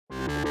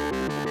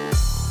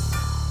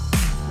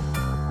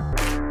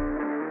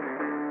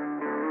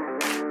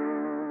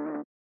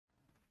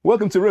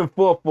Welcome to room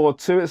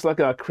 442. It's like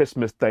our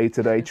Christmas day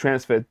today,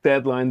 transfer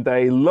deadline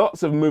day.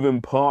 Lots of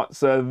moving parts.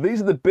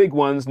 These are the big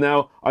ones.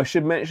 Now, I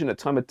should mention at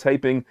time of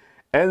taping,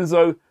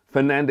 Enzo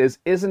Fernandez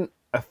isn't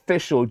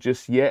official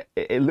just yet.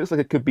 It looks like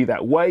it could be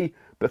that way,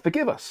 but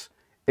forgive us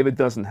if it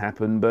doesn't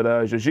happen. But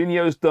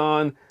Jorginho's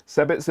done,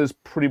 Sabitzer's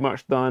pretty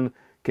much done,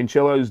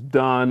 Cancelo's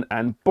done,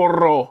 and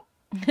Porro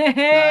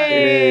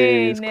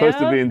Hey, is close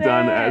to being nailed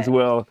done as it.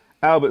 well.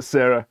 Albert,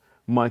 Sarah,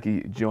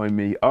 Mikey, join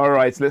me. All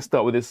right, so let's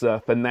start with this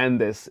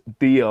Fernandez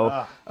deal.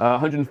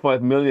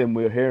 105 million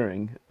we're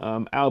hearing.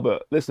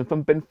 Albert, listen,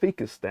 from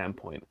Benfica's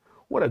standpoint,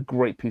 what a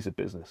great piece of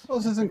business. Well,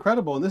 this is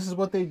incredible, and this is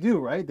what they do,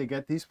 right? They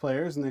get these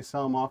players and they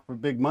sell them off for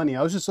big money.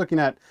 I was just looking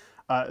at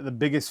the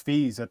biggest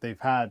fees that they've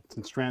had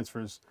since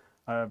transfers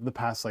the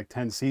past like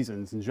 10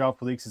 seasons, and João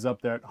Felix is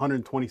up there at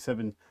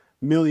 127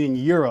 million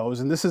euros,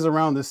 and this is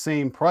around the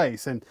same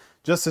price. And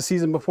just the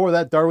season before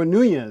that, Darwin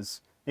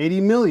Nunez,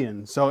 80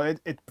 million. So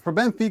for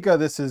Benfica,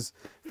 this is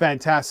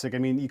fantastic. I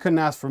mean, you couldn't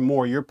ask for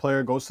more. Your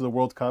player goes to the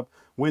World Cup,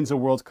 wins a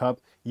World Cup,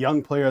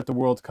 young player at the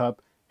World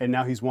Cup, and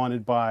now he's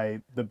wanted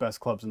by the best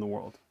clubs in the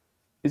world.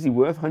 Is he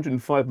worth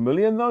 105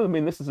 million though? I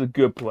mean, this is a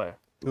good player.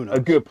 Who knows? A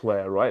good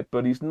player, right?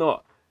 But he's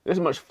not, there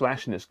isn't much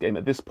flash in this game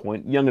at this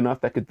point. Young enough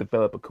that could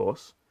develop, of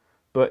course.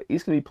 But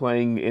he's going to be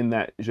playing in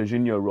that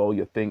Jorginho role,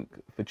 you think,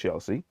 for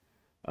Chelsea.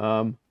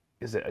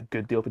 Is it a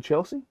good deal for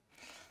Chelsea?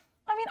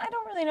 I mean, I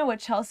don't really know what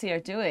Chelsea are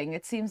doing.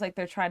 It seems like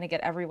they're trying to get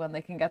everyone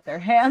they can get their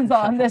hands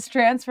on this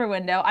transfer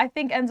window. I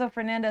think Enzo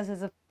Fernandez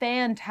is a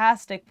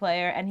fantastic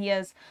player, and he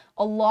has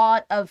a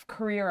lot of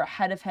career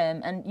ahead of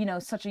him, and, you know,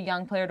 such a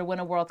young player to win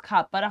a World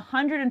Cup. But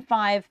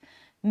 105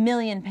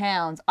 million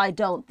pounds, I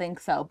don't think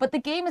so. But the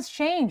game has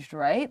changed,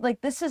 right?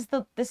 Like this is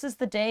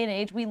the day and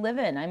age we live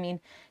in. I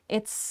mean,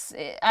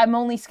 I'm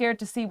only scared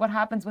to see what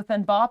happens with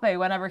Mbappe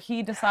whenever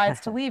he decides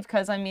to leave,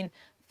 because I mean,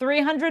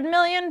 300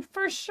 million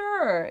for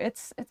sure.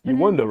 It's You been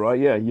wonder, right?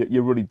 Yeah,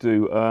 you really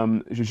do.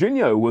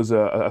 Jorginho was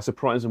a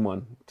surprising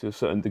one to a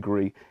certain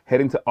degree.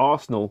 Heading to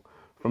Arsenal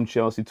from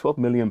Chelsea, 12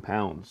 million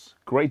pounds.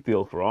 Great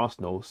deal for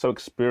Arsenal. So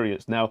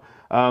experienced. Now,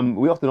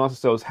 we often ask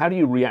ourselves, how do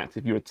you react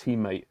if you're a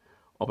teammate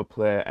of a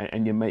player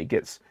and your mate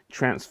gets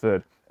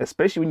transferred,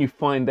 especially when you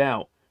find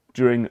out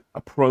during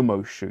a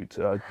promo shoot?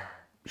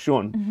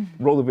 Sean,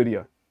 roll the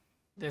video.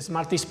 The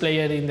smartest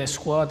player in the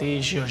squad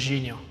is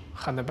Jorginho,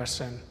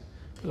 100%,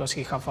 because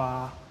he have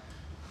a...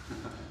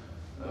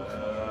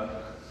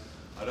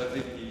 I don't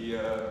think he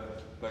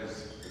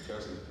plays for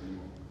Chelsea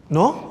anymore.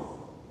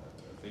 No?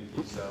 I think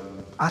he's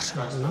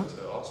Arsenal, transferred no?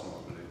 to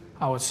Arsenal, I believe.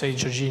 I would say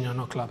Jorginho,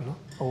 no club, no?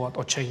 Or what?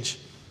 Or change?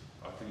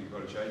 I think you've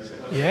got to change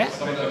it. Yeah?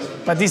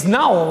 But it's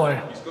now or?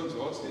 He's gone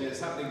to Arsenal. Yeah,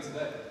 it's happening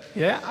today.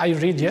 Yeah, I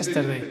read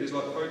yesterday. There's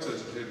like photos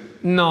of him.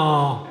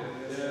 No.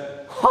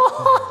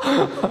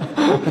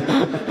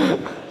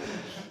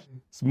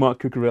 Smart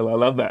Cucurella. I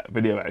love that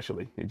video,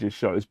 actually. It just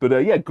shows. But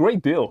yeah,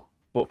 great deal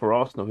for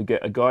Arsenal to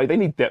get a guy. They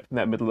need depth in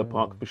that middle of the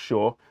park for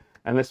sure.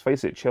 And let's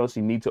face it,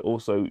 Chelsea need to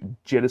also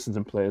jettison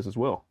some players as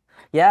well.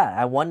 Yeah,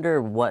 I wonder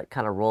what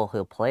kind of role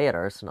he'll play at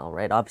Arsenal,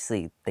 right?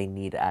 Obviously, they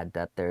need to add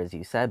depth there, as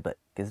you said, but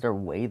is there a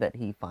way that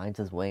he finds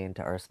his way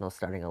into Arsenal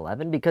starting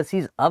 11? Because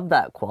he's of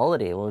that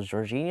quality. Well,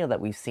 Jorginho that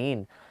we've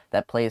seen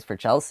that plays for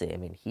Chelsea, I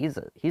mean, he's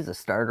a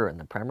starter in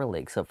the Premier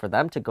League. So for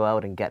them to go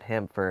out and get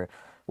him for,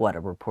 what,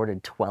 a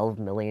reported $12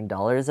 million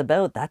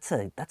about, that's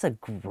a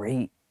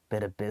great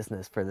bit of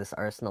business for this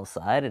Arsenal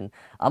side. And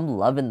I'm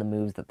loving the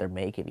moves that they're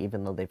making,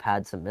 even though they've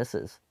had some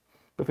misses.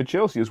 But for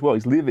Chelsea as well,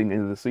 he's leaving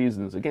into the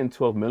seasons. Again,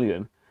 12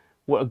 million.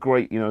 What a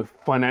great,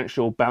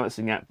 financial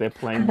balancing act they're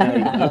playing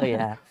there. Oh,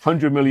 yeah.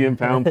 100 million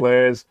pound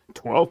players,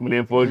 12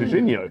 million for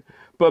Jorginho.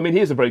 But I mean,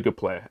 he's a very good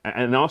player.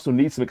 And Arsenal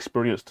needs some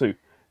experience too.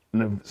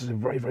 And it's a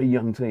very, very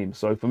young team.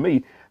 So for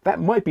me, that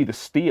might be the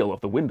steal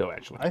of the window,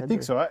 actually. I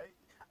think so.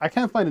 I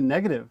can't find a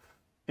negative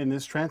in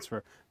this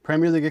transfer.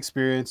 Premier League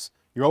experience,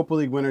 Europa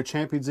League winner,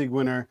 Champions League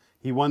winner.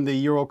 He won the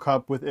Euro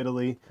Cup with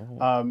Italy.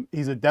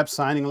 He's a depth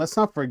signing. Let's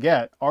not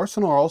forget,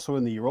 Arsenal are also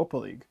in the Europa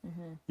League.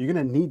 You're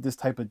going to need this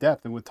type of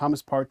depth. And with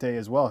Thomas Partey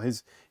as well,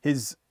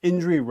 his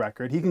injury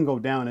record, he can go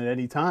down at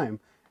any time.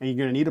 And you're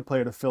going to need a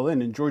player to fill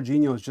in. And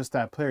Jorginho is just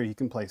that player. He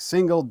can play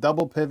single,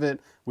 double pivot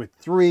with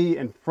three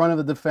in front of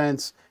the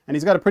defense. And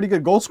he's got a pretty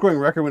good goal scoring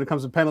record when it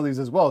comes to penalties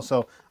as well.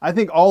 So I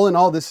think all in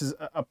all, this is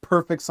a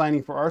perfect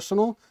signing for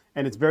Arsenal.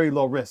 And it's very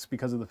low risk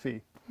because of the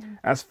fee.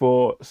 As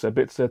for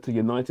Sabitzer to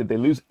United, they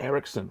lose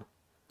Eriksen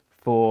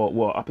for,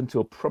 well, up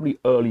until probably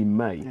early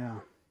May. Yeah.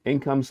 In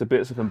comes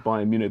Sabitzer from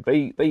Bayern Munich.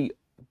 They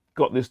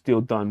got this deal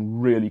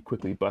done really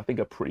quickly, but I think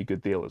a pretty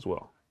good deal as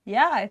well.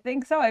 Yeah, I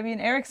think so. I mean,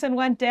 Eriksson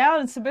went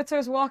down and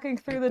Sabitzer's walking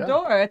through the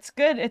door. It's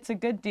good. It's a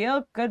good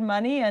deal, good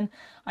money, and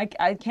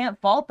I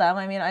can't fault them.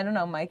 I mean, I don't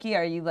know, Mikey,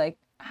 are you like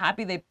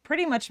happy they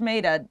pretty much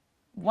made a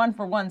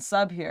one-for-one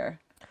sub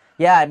here?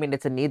 Yeah, I mean,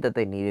 it's a need that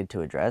they needed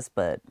to address,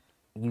 but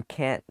you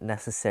can't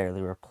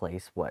necessarily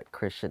replace what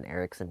Christian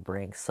Eriksen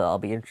brings. So I'll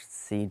be interested to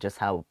see just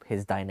how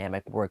his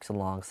dynamic works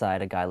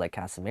alongside a guy like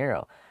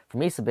Casemiro. for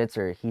me,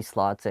 Sabitzer, he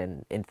slots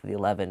into the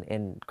 11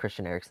 in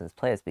Christian Eriksen's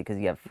place because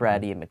you have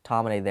Freddie and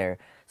McTominay there.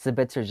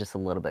 Sabitzer is just a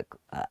little bit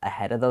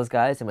ahead of those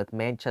guys. And with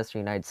Manchester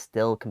United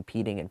still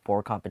competing in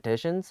 4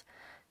 competitions,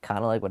 kind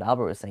of like what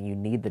Albert was saying, you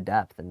need the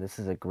depth, and this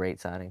is a great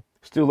signing.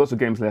 Still lots of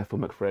games left for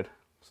McFred,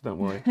 so don't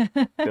worry.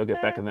 They'll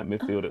get back in that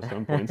midfield at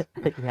some point.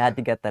 You had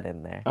to get that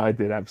in there. I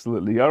did,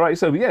 absolutely. All right,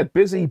 so yeah,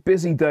 busy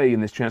day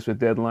in this transfer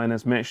deadline.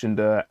 As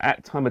mentioned,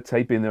 at time of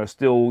taping, there are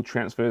still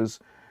transfers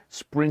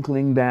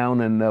sprinkling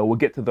down, and we'll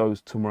get to those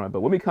tomorrow.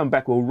 But when we come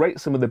back, we'll rate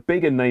some of the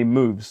bigger name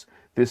moves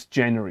this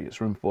January. It's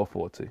Room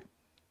 442.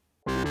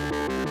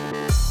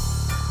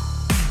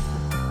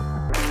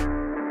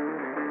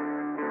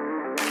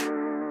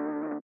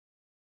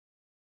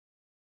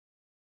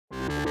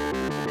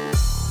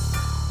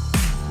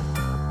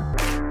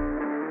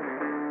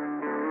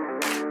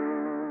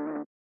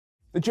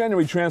 The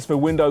January transfer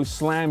window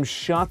slams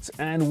shut,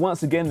 and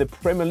once again the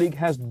Premier League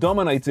has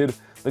dominated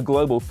the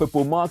global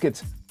football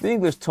market. The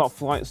English top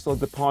flight saw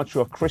the departure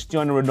of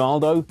Cristiano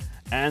Ronaldo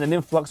and an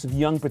influx of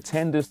young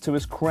pretenders to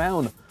his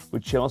crown,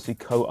 with Chelsea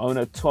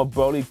co-owner Todd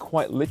Boehly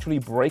quite literally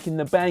breaking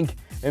the bank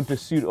in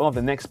pursuit of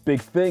the next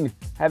big thing.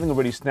 Having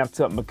already snapped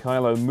up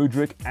Mykhailo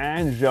Mudryk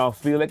and João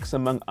Felix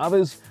among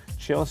others,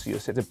 Chelsea are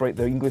set to break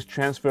their English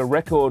transfer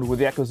record with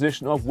the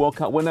acquisition of World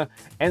Cup winner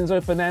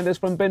Enzo Fernandez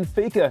from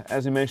Benfica,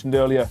 as we mentioned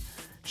earlier.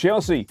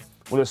 Chelsea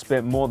will have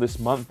spent more this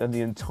month than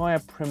the entire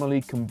Premier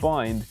League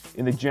combined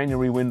in the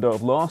January window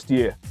of last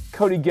year.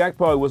 Cody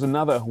Gakpo was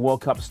another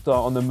World Cup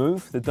star on the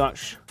move, the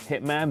Dutch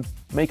hitman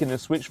making the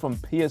switch from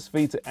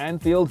PSV to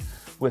Anfield,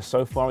 where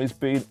so far he's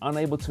been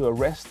unable to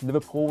arrest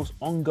Liverpool's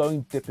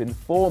ongoing dip in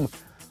form.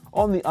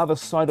 On the other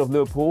side of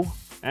Liverpool,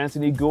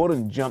 Anthony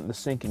Gordon jumped the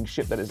sinking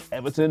ship that is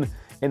Everton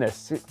in a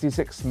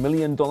 $66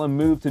 million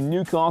move to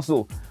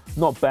Newcastle.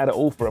 Not bad at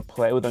all for a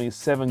player with only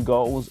 7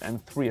 goals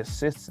and 3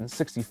 assists in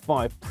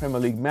 65 Premier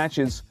League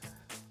matches.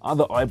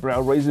 Other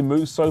eyebrow-raising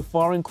moves so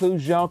far include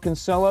João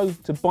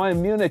Cancelo to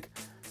Bayern Munich.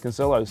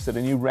 Cancelo set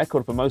a new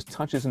record for most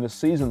touches in the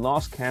season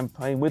last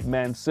campaign with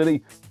Man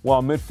City,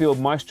 while midfield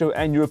maestro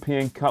and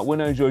European Cup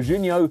winner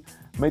Jorginho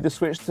made the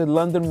switch to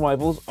London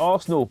rivals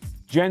Arsenal.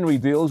 January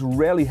deals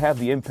rarely have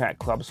the impact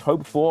clubs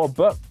hope for,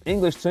 but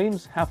English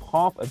teams have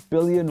 $500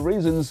 million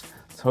reasons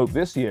to hope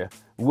this year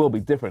will be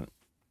different.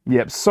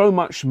 Yep, so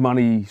much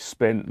money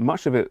spent,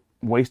 much of it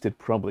wasted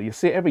probably. You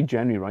see it every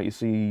January, right? You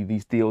see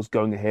these deals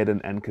going ahead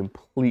and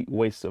complete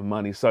waste of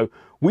money. So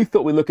we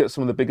thought we'd look at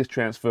some of the biggest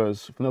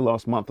transfers from the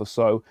last month or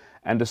so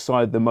and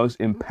decide the most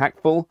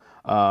impactful,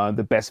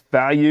 the best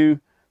value,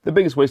 the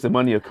biggest waste of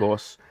money, of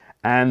course,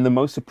 and the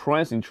most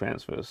surprising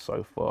transfers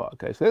so far.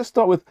 Okay, so let's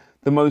start with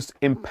the most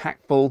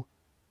impactful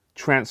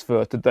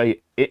transfer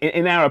today,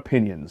 in our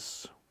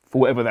opinions, for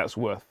whatever that's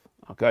worth.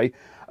 Okay.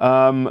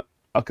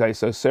 Okay,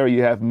 so Sarah,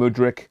 you have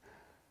Mudryk,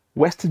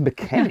 Weston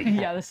McKennie.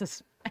 Yeah, this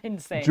is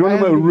insane.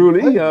 Geronimo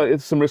Rulli,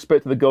 it's some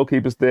respect to the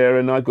goalkeepers there,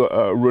 and I've got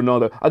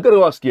Ronaldo. I've got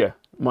to ask you,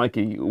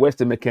 Mikey,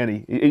 Weston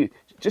McKennie, he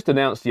just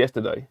announced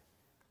yesterday,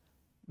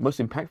 most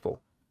impactful.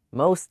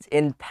 Most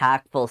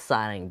impactful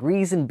signing.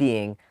 Reason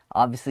being,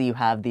 obviously you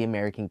have the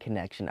American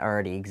connection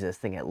already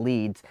existing at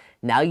Leeds.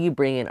 Now you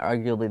bring in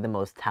arguably the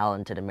most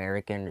talented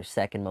American, or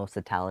second most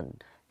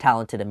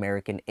talented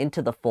American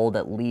into the fold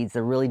at Leeds.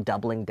 They're really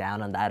doubling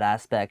down on that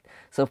aspect.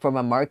 So from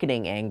a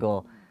marketing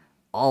angle,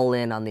 all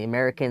in on the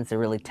Americans, they're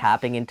really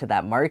tapping into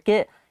that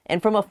market.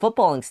 And from a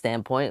footballing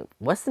standpoint,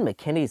 Weston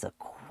McKennie is a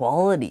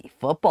quality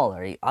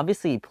footballer. He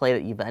played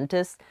at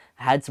Juventus,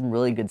 had some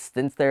really good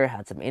stints there,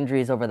 had some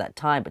injuries over that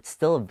time, but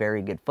still a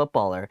very good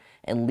footballer.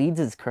 And Leeds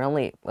is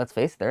currently, let's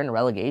face it, they're in a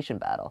relegation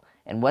battle.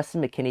 And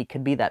Weston McKennie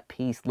could be that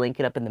piece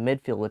linking up in the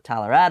midfield with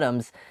Tyler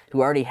Adams,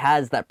 who already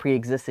has that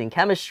pre-existing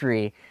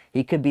chemistry.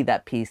 He could be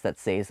that piece that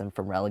saves them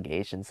from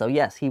relegation. So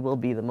yes, he will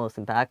be the most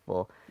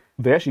impactful.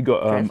 They actually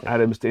got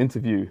Adams to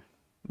interview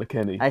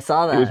McKennie. I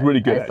saw that. It was really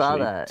good, I saw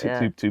that,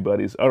 yeah. Two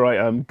buddies. All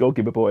right,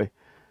 goalkeeper boy.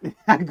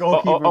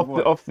 Goalkeeper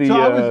boy. Off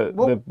the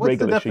what's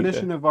the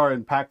definition sheet of our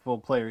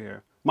impactful player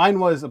here? Mine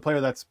was a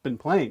player that's been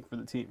playing for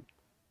the team.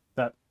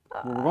 That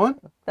where we're going?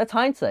 That's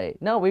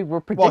hindsight. No, we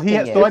were predicting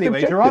Well, so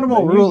anyway,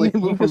 Geronimo Rulli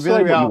moved from decide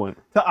what you Villarreal want.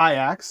 to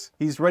Ajax.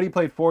 He's already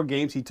played 4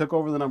 games. He took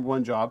over the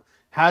 #1 job.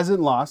 Hasn't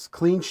lost.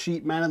 Clean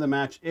sheet, man of the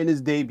match in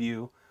his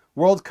debut.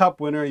 World Cup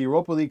winner,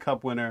 Europa League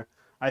Cup winner.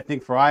 I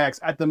think for Ajax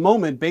at the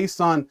moment, based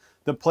on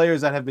the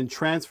players that have been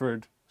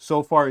transferred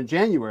so far in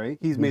January,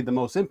 he's made the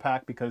most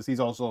impact because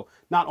he's also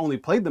not only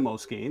played the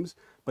most games,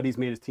 but he's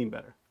made his team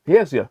better.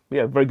 Yes, yeah,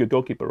 very good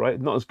goalkeeper, right?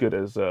 Not as good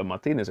as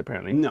Martinez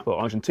apparently for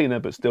Argentina,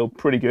 but still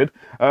pretty good.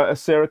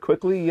 Sarah,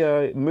 quickly,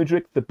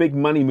 Mudryk, the big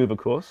money move, of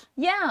course.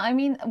 Yeah, I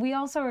mean, we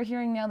also are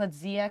hearing now that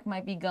Ziyech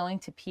might be going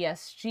to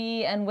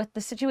PSG, and with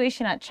the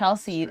situation at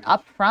Chelsea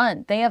up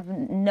front, they have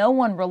no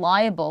one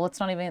reliable.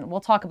 We'll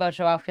talk about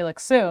João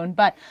Felix soon,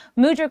 but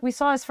Mudryk, we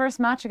saw his first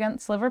match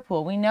against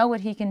Liverpool. We know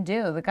what he can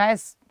do. The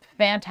guy's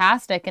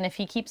fantastic, and if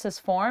he keeps his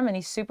form and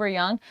he's super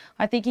young,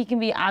 I think he can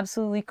be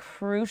absolutely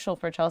crucial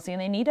for Chelsea,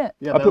 and they need it.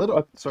 Yeah,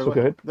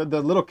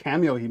 the little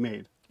cameo he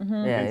made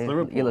against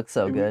Liverpool. he looks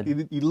so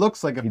good. He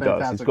looks like a He fantastic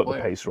does. He's got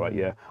player. the pace right.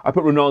 Yeah, I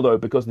put Ronaldo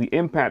because the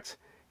impact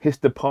his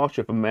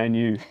departure from Man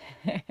U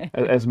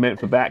has meant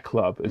for that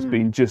club has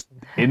been just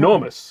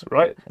enormous.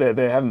 Right?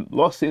 They haven't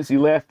lost since he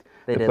left.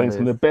 They They're did playing some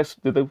of the lose.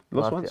 best. Did they lost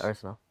Lost once? to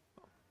Arsenal.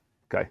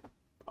 Okay.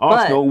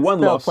 Arsenal But one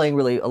still loss. playing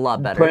really a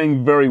lot better.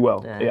 Playing very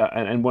well. Yeah. Yeah,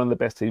 and one of the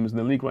best teams in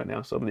the league right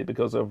now suddenly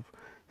because of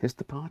his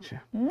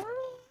departure.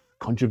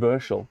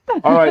 Controversial.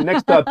 All right,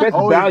 next up, best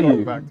Always value.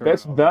 going back to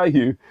Best Ronaldo.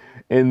 value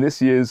in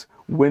this year's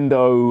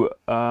window.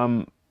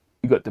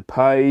 You got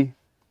Depay,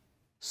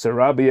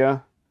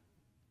 Sarabia,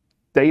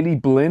 Daily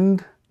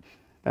Blind,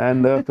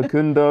 and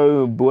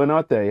Facundo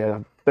Buonanotte.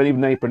 I don't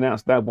even know how you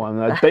pronounce that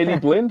one. Daily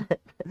Blind?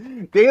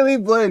 Daily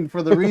Blind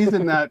for the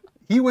reason that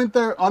he went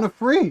there on a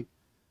free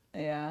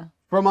Yeah.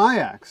 from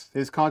Ajax.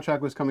 His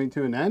contract was coming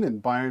to an end,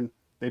 and Bayern,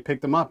 they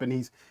picked him up.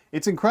 And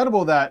it's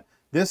incredible that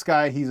this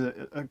guy, he's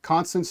a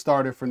constant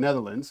starter for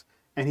Netherlands,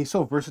 and he's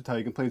so versatile.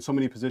 He can play in so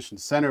many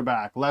positions, center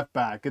back, left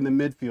back, in the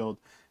midfield.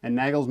 And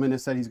Nagelsmann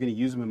has said he's going to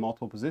use him in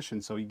multiple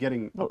positions. So you're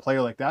getting a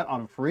player like that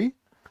on a free?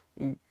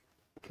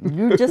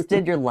 You just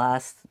did your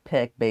last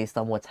pick based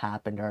on what's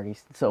happened already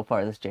so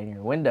far this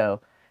January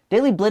window.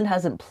 Daily Blind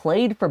hasn't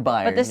played for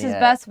Bayern But this is yet.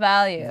 best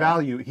value.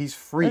 Value, he's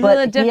free. This is But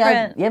a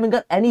different- you haven't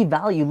got any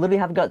value. You literally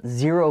haven't got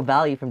zero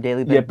value from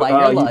Daily Blind by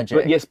your logic.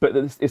 But yes, but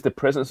it's the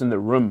presence in the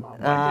room.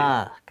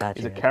 Gotcha.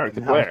 He's a character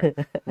player.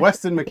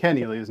 Weston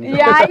McKennie, ladies and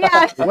Yeah, gentlemen.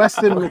 yeah.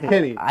 Weston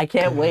McKennie. I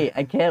can't wait.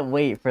 I can't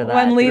wait for that.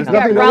 When Leeds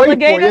There's nothing get to wait for.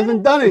 He relegated.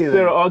 hasn't done anything.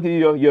 Sarah,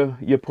 argue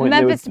your point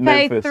there Memphis with to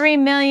pay Memphis. $3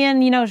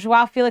 million. You know,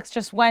 Joao Felix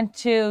just went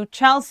to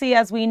Chelsea.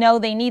 As we know,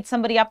 they need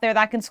somebody up there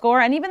that can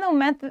score. And even though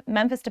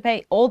Memphis to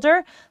pay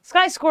older, this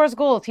guy scores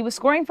goals. He was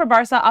scoring for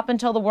Barca up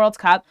until the World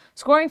Cup,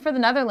 scoring for the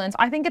Netherlands.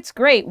 I think it's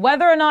great.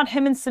 Whether or not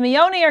him and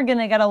Simeone are going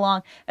to get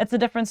along, it's a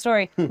different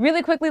story.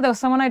 Really quickly, though,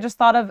 someone I just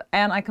thought of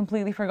and I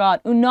completely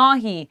forgot.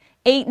 Unahi,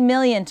 $8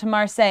 million to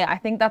Marseille. I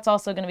think that's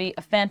also going to be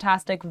a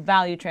fantastic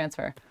value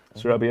transfer.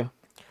 Sarabia.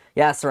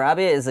 Yeah,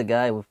 Sarabia is a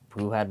guy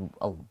who had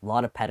a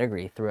lot of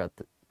pedigree throughout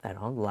the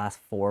last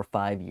 4 or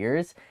 5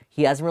 years.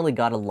 He hasn't really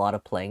got a lot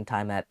of playing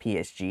time at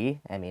PSG.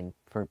 I mean,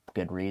 for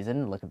good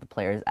reason. Look at the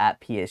players at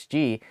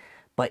PSG.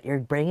 But you're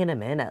bringing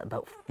him in at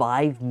about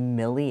 $5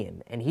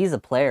 million. And he's a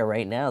player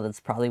right now that's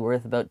probably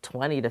worth about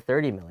 20 to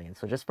 30 million.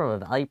 So just from a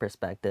value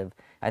perspective,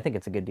 I think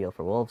it's a good deal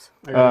for Wolves.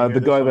 I gotta hear The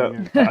this guy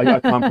one that here. I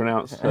can't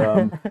pronounce.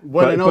 But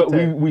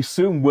Buonanotte. we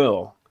soon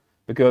will.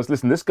 Because,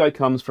 listen, this guy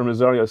comes from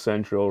Rosario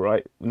Central,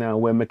 right? Now,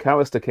 when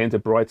McAllister came to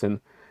Brighton,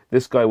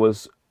 this guy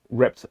was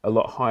repped a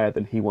lot higher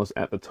than he was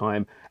at the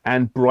time.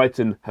 And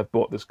Brighton have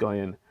brought this guy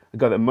in. A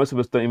guy that most of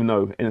us don't even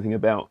know anything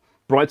about.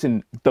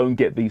 Brighton don't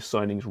get these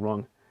signings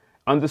wrong.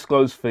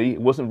 Undisclosed fee,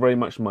 it wasn't very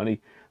much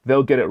money.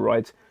 They'll get it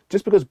right.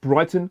 Just because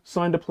Brighton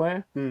signed a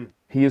player,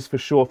 he is for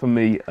sure for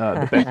me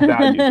the best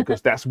value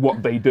because that's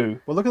what they do.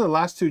 Well, look at the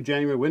last 2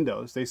 January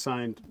windows. They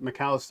signed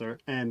McAllister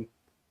and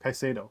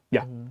Caicedo.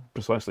 Yeah,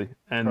 precisely.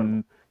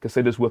 And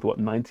Casado's worth what,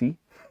 90?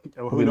 Who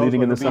Probably knows leaving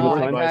what in the it'll be worth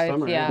summertime? by Right,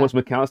 summer, yeah. What's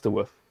McAllister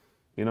worth?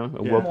 You know,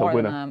 a World Cup More than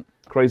winner. that.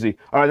 Crazy.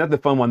 All right, that's the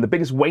fun one. The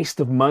biggest waste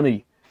of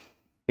money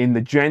in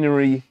the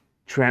January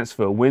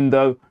transfer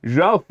window.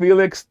 Joao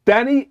Felix,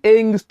 Danny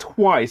Ings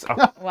twice.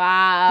 Oh,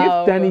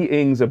 Wow. give Danny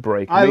Ings a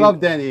break. I mean, love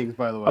Danny Ings,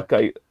 by the way.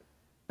 Okay,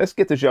 let's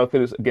get to Joao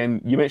Felix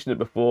again. You mentioned it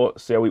before,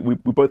 Sarah. We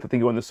both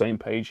think we're on the same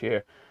page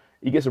here.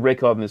 He gets a red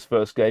card in his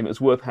first game.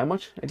 It's worth how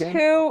much again?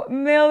 $2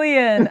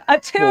 million. A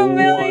 $2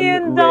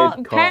 million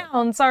red card.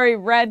 pound. Sorry,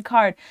 red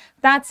card.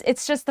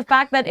 It's just the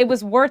fact that it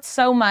was worth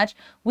so much.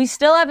 We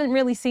still haven't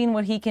really seen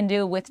what he can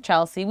do with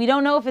Chelsea. We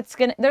don't know if it's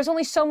gonna. There's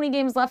only so many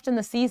games left in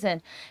the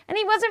season, and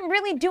he wasn't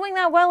really doing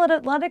that well at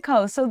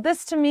Atletico. So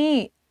this, to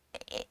me,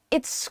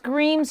 it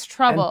screams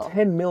trouble. And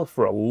 10 mil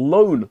for a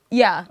loan.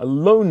 Yeah. A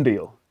loan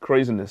deal.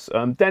 Craziness.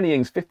 Danny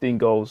Ings, 15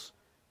 goals,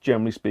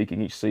 generally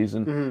speaking, each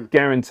season.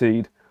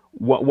 Guaranteed.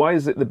 Why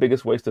is it the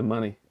biggest waste of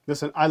money?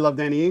 Listen, I love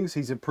Danny Ings.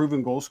 He's a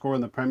proven goal scorer in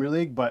the Premier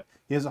League, but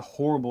he has a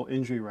horrible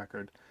injury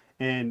record.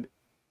 And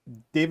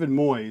David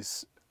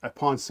Moyes,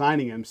 upon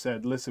signing him,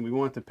 said, listen, we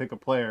wanted to pick a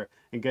player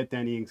and get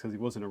Danny Ings because he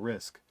wasn't a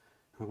risk.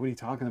 What are you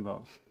talking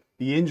about?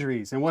 The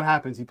injuries. And what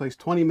happens? He plays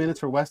 20 minutes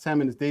for West Ham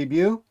in his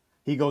debut.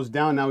 He goes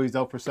down. Now he's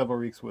out for several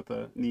weeks with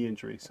a knee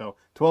injury. So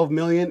 12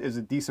 million is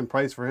a decent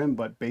price for him,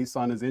 but based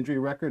on his injury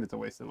record, it's a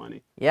waste of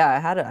money.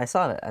 Yeah, I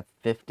saw it at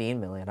 15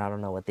 million. I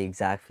don't know what the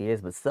exact fee is,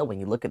 but still, when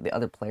you look at the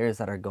other players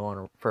that are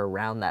going for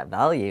around that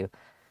value,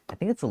 I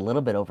think it's a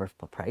little bit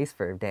overpriced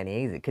for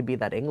Danny Ings. It could be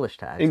that English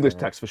tax. English man.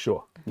 tax for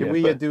sure. Can Yeah,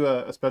 we but- do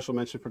a special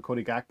mention for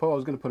Cody Gakpo? I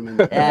was going to put him in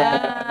there.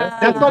 Yeah,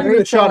 That's not even a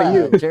jury's shot still at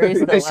you. out. Jury's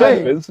They still say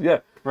out. it. It's- yeah.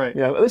 Right.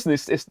 Yeah, but listen,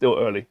 it's still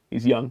early.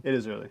 He's young. It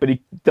is early. But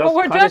he does. But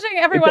we're kinda- judging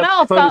everyone it does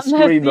else kinda on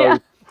this, scream, though, yeah.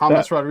 James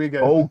that,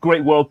 Rodriguez. Oh,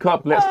 great World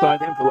Cup. Let's sign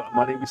him for a lot of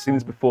money. We've seen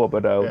this before,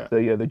 but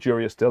the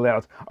jury is still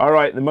out. All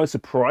right, the most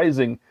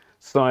surprising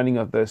signing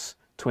of this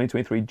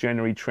 2023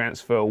 January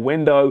transfer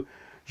window.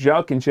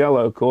 João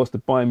Cancelo, of course, to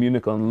Bayern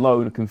Munich on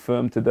loan,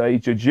 confirmed today.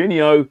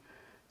 Jorginho,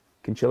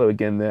 Cancelo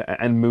again there,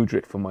 and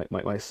Mudryk for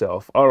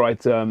myself. All right,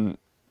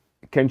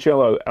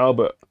 Cancelo,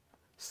 Albert,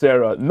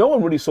 Sarah, no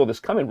one really saw this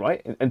coming,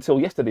 right? Until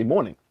yesterday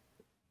morning.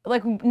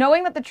 Like,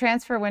 knowing that the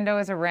transfer window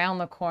is around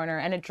the corner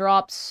and it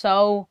drops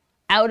so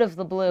out of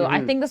the blue,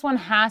 I think this one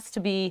has to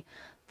be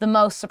the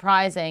most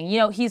surprising. You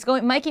know, he's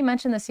going, Mikey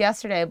mentioned this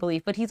yesterday, I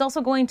believe, but he's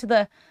also going to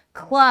the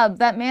club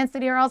that Man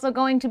City are also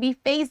going to be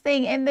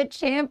facing in the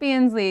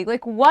Champions League.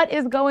 Like, what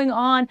is going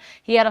on?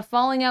 He had a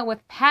falling out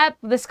with Pep.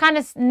 This kind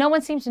of, no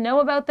one seems to know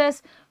about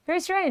this. Very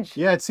strange.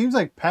 Yeah, it seems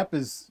like Pep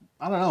is,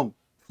 I don't know,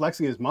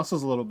 flexing his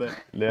muscles a little bit.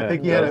 Yeah, I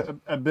think he had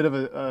a bit of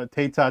a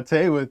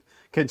tete-a-tete with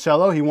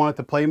Cancelo. He wanted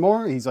to play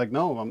more. He's like,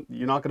 no,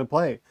 you're not going to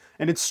play.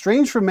 And it's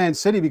strange for Man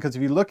City because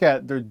if you look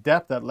at their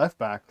depth at left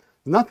back,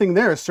 nothing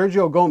there.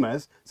 Sergio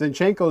Gomez,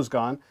 Zinchenko's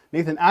gone.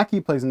 Nathan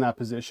Ake plays in that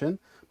position.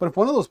 But if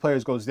one of those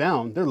players goes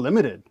down, they're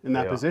limited in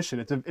that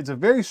position. It's a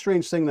very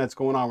strange thing that's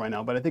going on right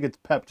now. But I think it's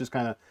Pep just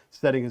kind of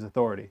setting his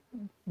authority.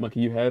 Mikey,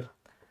 you had?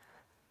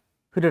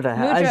 Who did I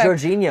have? I had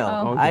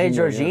Jorginho. Oh. I had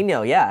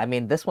Jorginho, yeah. I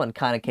mean, this one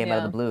kind of came out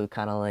of the blue,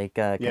 kind of like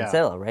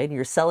Cancelo, right?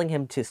 You're selling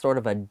him to sort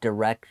of a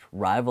direct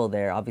rival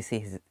there.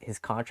 Obviously, his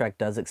contract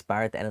does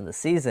expire at the end of the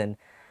season.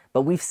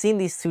 But we've seen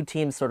these two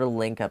teams sort of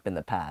link up in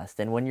the past.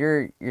 And when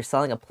you're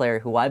selling a player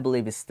who I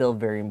believe is still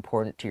very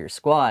important to your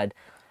squad,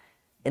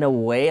 in a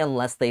way,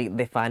 unless they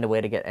find a way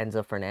to get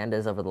Enzo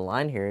Fernandez over the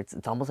line here,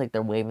 it's almost like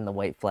they're waving the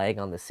white flag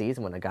on the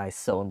season when a guy's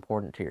so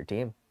important to your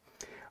team.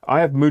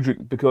 I have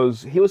Mudryk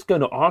because he was going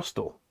to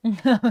Arsenal.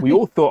 We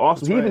all thought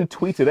Arsenal. He even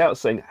tweeted out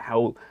saying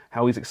how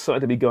he's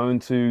excited to be going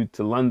to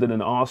London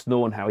and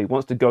Arsenal and how he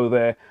wants to go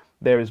there.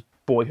 They're his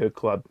boyhood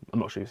club. I'm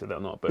not sure he said that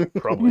or not, but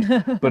probably.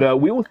 But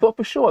we all thought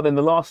for sure. Then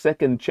the last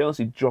second,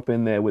 Chelsea drop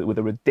in there with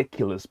a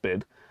ridiculous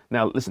bid.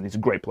 Now, listen, he's a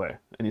great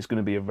player, and he's going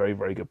to be a very,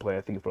 very good player,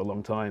 I think, for a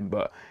long time.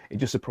 But it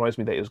just surprised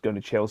me that he was going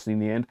to Chelsea in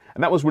the end.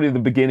 And that was really the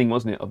beginning,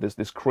 wasn't it, of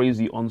this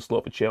crazy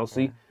onslaught for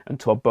Chelsea and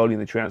Todd Bowley in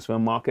the transfer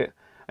market.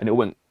 And it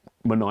went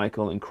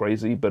maniacal and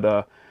crazy.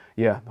 But,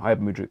 yeah, I have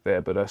Mudryk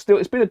there. But still,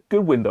 it's been a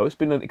good window. It's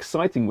been an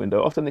exciting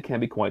window. Often they can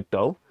be quite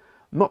dull.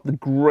 Not the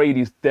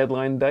greatest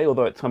deadline day,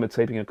 although at time of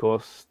taping, of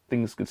course,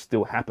 things could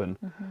still happen.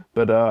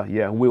 But,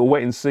 yeah, we'll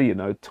wait and see. You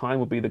know, time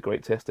will be the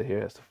great tester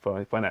here as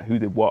to find out who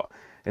did what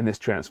in this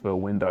transfer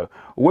window.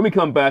 When we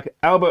come back,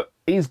 Albert,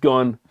 he's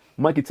gone.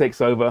 Mikey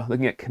takes over,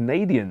 looking at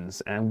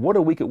Canadians and what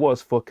a week it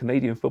was for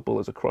Canadian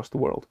footballers across the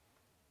world.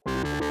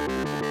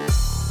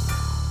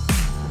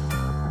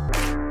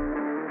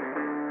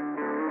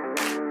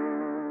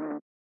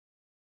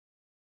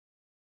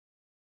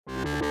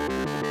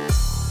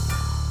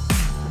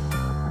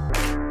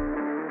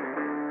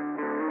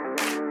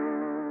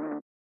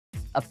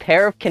 A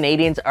pair of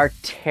Canadians are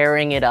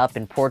tearing it up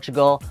in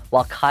Portugal,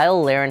 while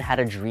Kyle Larin had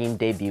a dream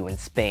debut in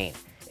Spain.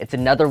 It's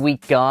another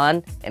week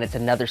gone, and it's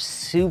another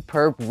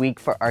superb week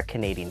for our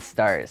Canadian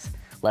stars.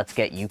 Let's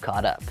get you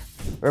caught up.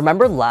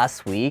 Remember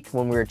last week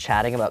when we were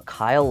chatting about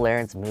Kyle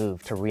Larin's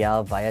move to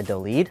Real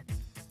Valladolid?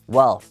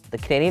 Well, the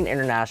Canadian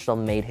international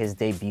made his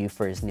debut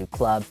for his new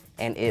club,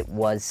 and it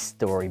was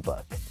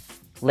storybook.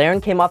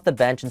 Larin came off the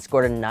bench and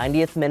scored a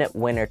 90th minute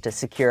winner to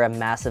secure a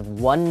massive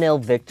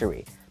 1-0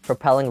 victory,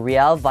 propelling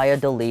Real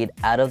Valladolid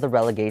out of the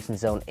relegation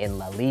zone in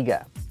La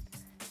Liga.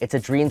 It's a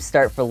dream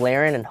start for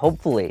Larin, and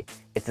hopefully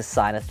it's a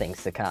sign of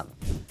things to come.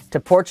 To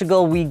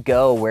Portugal we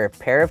go, where a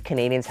pair of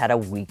Canadians had a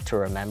week to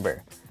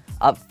remember.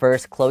 Up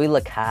first, Chloe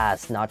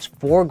Lacasse notched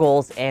 4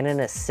 goals and an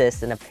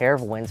assist in a pair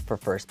of wins for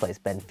first place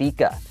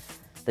Benfica.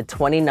 The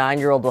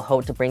 29-year-old will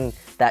hope to bring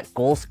that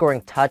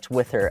goal-scoring touch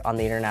with her on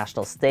the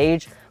international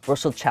stage, where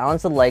she'll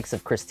challenge the likes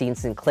of Christine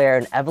Sinclair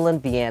and Evelyn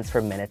Viance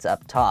for minutes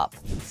up top.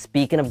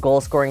 Speaking of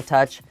goal-scoring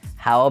touch,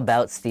 how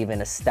about Steven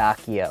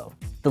Eustáquio?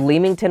 The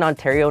Leamington,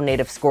 Ontario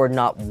native scored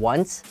not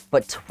once,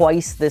 but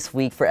twice this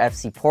week for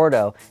FC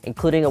Porto,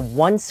 including a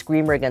 1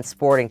 screamer against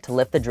Sporting to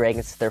lift the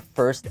Dragons to their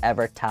first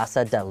ever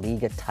Taça da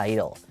Liga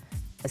title.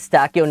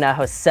 Eustáquio now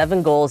has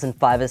 7 goals and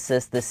 5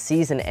 assists this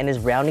season and is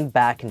rounding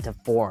back into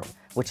form,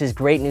 which is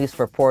great news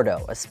for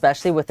Porto,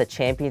 especially with a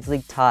Champions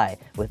League tie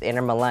with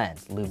Inter Milan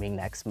looming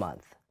next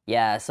month.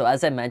 Yeah, so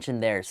as I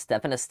mentioned there,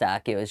 Steven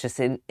Eustáquio is just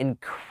in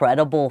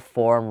incredible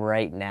form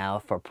right now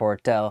for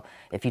Porto.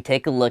 If you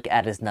take a look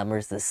at his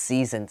numbers this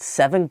season,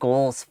 7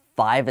 goals,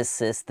 5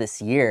 assists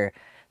this year.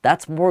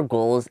 That's more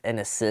goals and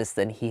assists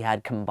than he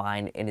had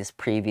combined in his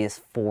previous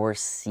 4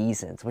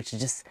 seasons, which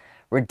is just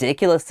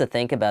ridiculous to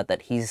think about,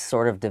 that he's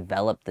sort of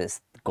developed this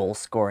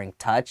goal-scoring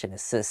touch and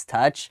assist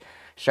touch.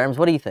 Sharms,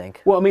 what do you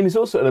think? Well, I mean, he's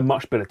also at a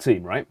much better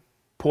team, right?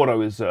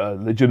 Porto is a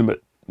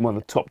legitimate one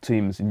of the top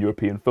teams in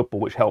European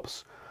football, which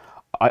helps,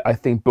 I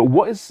think. But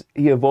what is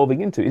he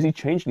evolving into? Is he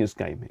changing his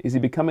game? Is he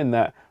becoming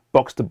that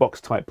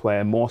box-to-box type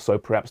player, more so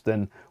perhaps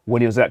than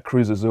when he was at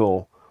Cruz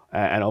Azul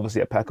and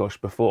obviously at Pacos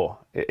before?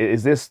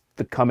 Is this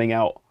the coming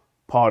out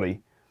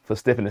party for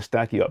Steven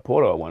Eustáquio at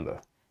Porto, I wonder?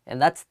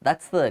 And that's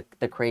the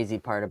crazy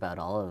part about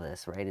all of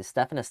this, right? Is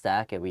Steven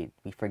Eustáquio,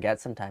 we forget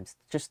sometimes,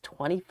 just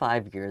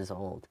 25 years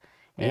old.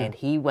 And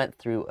he went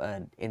through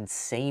an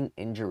insane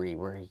injury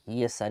where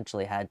he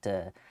essentially had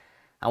to,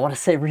 I want to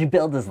say,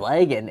 rebuild his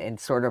leg and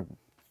sort of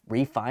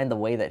refine the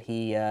way that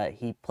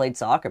he played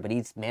soccer, but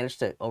he's managed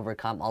to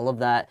overcome all of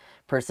that,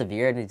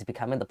 persevere, and he's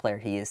becoming the player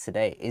he is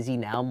today. Is he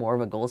now more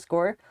of a goal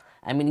scorer?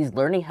 I mean, he's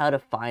learning how to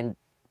find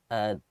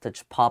to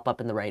pop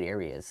up in the right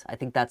areas. I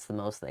think that's the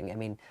most thing. I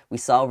mean, we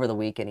saw over the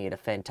weekend he had a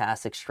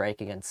fantastic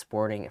strike against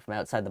Sporting from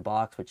outside the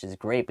box, which is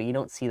great, but you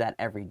don't see that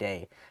every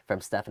day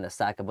from Stefan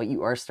Osaka. What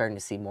you are starting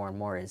to see more and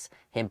more is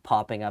him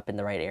popping up in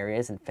the right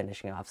areas and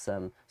finishing off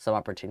some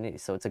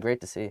opportunities. So it's great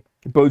to see.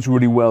 It bodes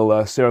really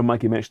well. Sarah,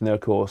 Mikey mentioned there,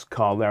 of course,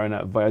 Carl Larin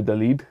at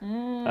Valladolid.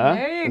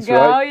 There you That's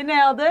go. right. You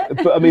nailed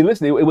it. But I mean,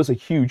 listen, it was a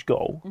huge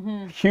goal,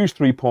 huge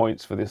 3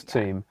 points for this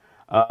team.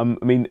 I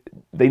mean,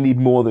 they need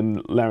more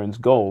than Larin's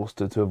goals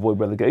to avoid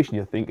relegation.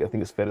 I think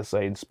it's fair to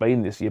say in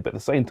Spain this year. But at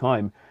the same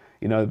time,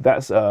 you know,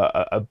 that's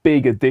a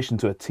big addition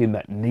to a team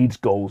that needs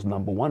goals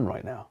 #1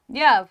 right now.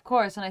 Yeah, of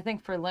course. And I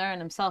think for Larin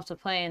himself to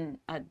play in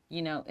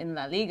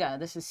La Liga,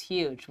 this is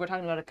huge. We're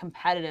talking about a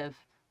competitive,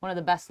 one of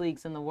the best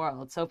leagues in the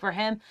world. So for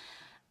him,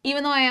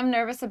 even though I am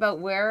nervous about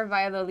where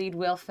Valladolid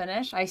will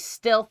finish, I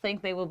still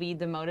think they will be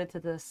demoted to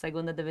the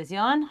Segunda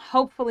División.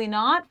 Hopefully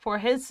not, for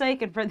his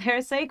sake and for their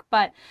sake.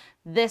 But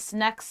this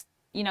next,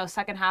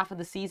 second half of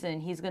the season,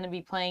 he's going to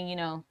be playing,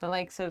 the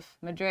likes of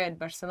Madrid,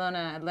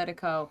 Barcelona,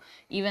 Atletico,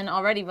 even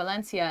already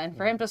Valencia. And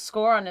for him to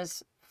score on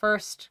his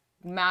first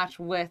match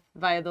with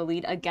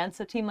Valladolid against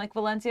a team like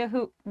Valencia,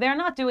 who they're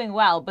not doing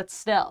well, but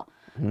still,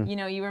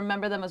 you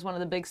remember them as one of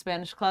the big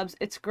Spanish clubs.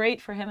 It's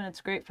great for him and it's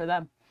great for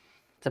them.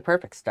 It's a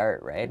perfect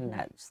start, right? And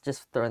that's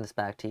just throwing this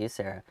back to you,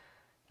 Sarah.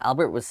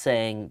 Albert was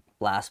saying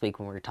last week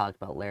when we were talking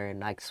about Larry,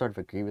 and I sort of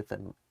agree with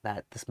him,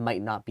 that this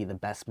might not be the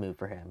best move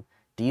for him.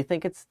 Do you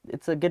think it's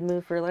a good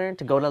move for Larry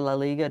to go to La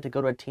Liga, to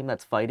go to a team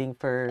that's fighting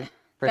for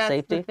safety?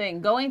 That's the thing.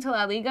 Going to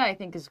La Liga, I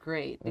think, is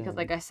great because,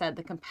 like I said,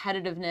 the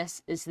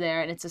competitiveness is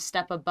there, and it's a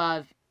step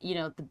above,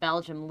 the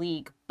Belgium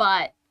league.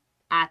 But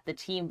at the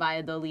team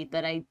Valladolid,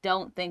 that I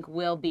don't think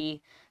will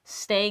be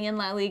staying in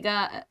La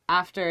Liga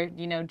after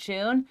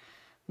June.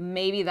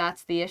 Maybe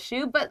that's the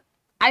issue, but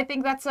I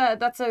think that's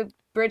a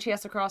bridge he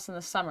has to cross in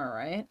the summer,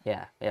 right?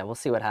 Yeah, we'll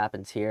see what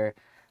happens here.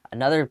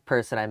 Another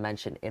person I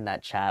mentioned in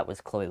that chat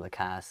was Chloe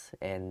Lacasse,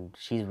 and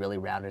she's really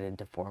rounded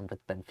into form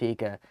with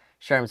Benfica.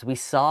 Sharms, we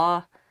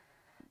saw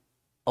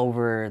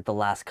over the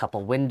last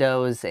couple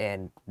windows,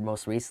 and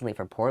most recently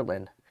for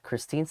Portland,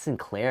 Christine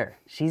Sinclair.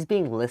 She's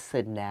being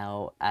listed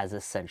now as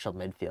a central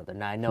midfielder.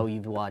 Now, I know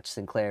you've watched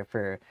Sinclair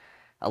for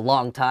a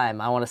long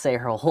time. I want to say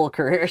her whole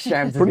career,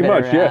 Sharms, Pretty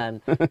much,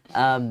 around.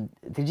 Yeah.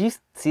 Did you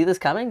see this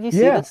coming? Do you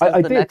see this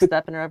as the next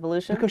step in her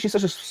evolution? Because she's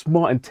such a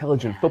smart,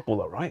 intelligent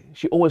footballer, right?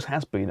 She always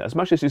has been. As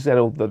much as she's had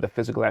all the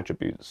physical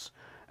attributes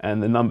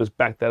and the numbers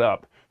back that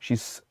up,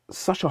 she's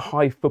such a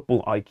high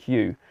football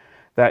IQ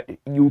that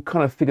you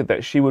kind of figured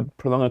that she would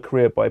prolong her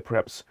career by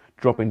perhaps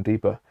dropping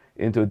deeper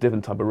into a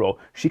different type of role.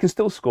 She can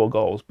still score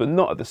goals, but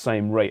not at the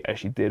same rate as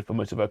she did for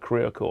most of her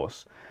career, of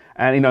course.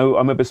 And, I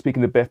remember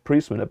speaking to Beth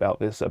Priestman about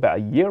this about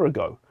a year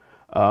ago.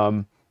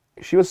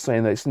 She was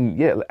saying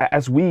that,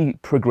 as we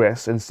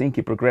progress and Singh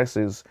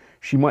progresses,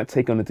 she might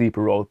take on a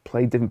deeper role,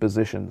 play different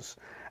positions,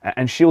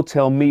 and she'll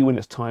tell me when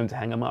it's time to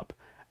hang them up.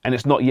 And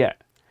it's not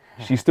yet.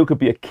 She still could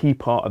be a key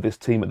part of this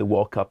team at the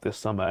World Cup this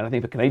summer. And I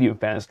think for Canadian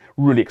fans,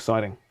 really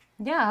exciting.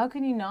 Yeah, how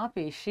can you not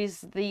be?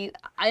 She's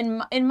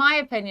in my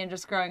opinion,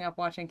 just growing up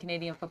watching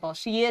Canadian football,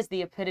 she is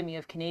the epitome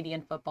of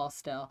Canadian football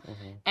still.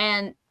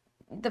 And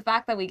the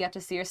fact that we get to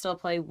see her still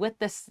play with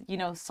this,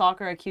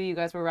 soccer IQ you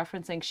guys were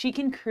referencing, she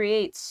can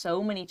create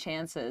so many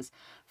chances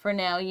for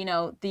now,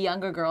 the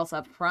younger girls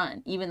up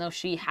front, even though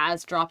she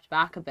has dropped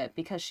back a bit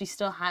because she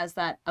still has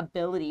that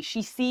ability.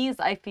 She sees,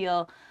 I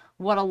feel,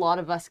 what a lot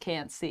of us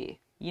can't see,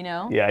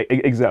 Yeah,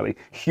 exactly.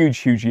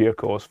 Huge year, of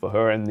course, for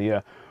her and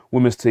the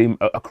women's team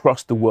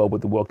across the world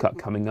with the World Cup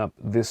coming up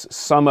this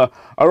summer.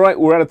 All right,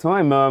 we're out of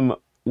time.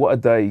 What a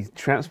day.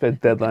 Transfer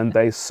deadline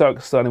day. So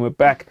exciting. We're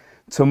back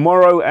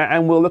tomorrow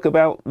and we'll look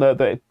about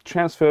the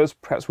transfers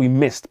perhaps we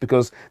missed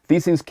because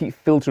these things keep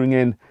filtering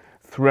in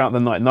throughout the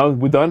night. No,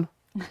 we're done?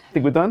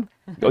 Think we're done?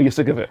 Oh, you're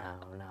sick of it?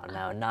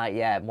 No, not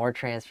yet. More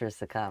transfers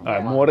to come. All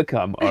right, more to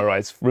come. All right,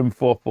 it's room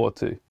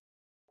 442.